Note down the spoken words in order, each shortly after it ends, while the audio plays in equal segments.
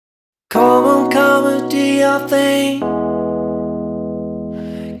something,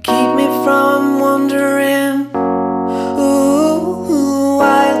 keep me from wondering. Ooh,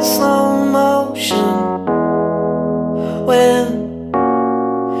 why it's slow motion when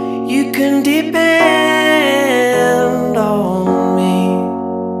you can depend on me.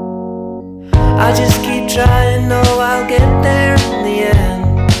 I just keep trying, know I'll get there in the end.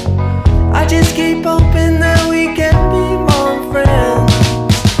 I just keep hoping that we can be more friends.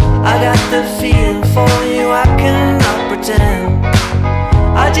 I got the feeling for you, I cannot pretend.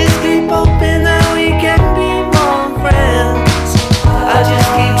 I just keep hoping that we can be more friends. I just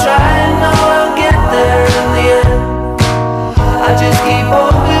keep trying, know I'll get there in the end. I just keep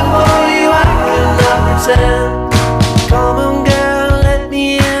hoping for you, I cannot pretend. Come on girl, let me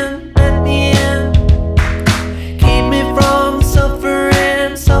in, let me in. Keep me from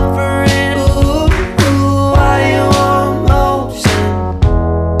suffering, suffering. Ooh, why you want motion?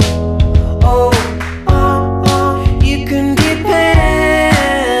 Oh, you can depend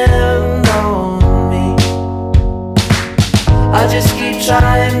on me. I just keep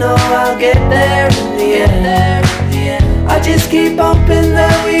trying, know I'll get there in the end. I just keep hoping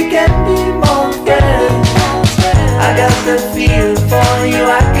that we can be more friends. I got the feeling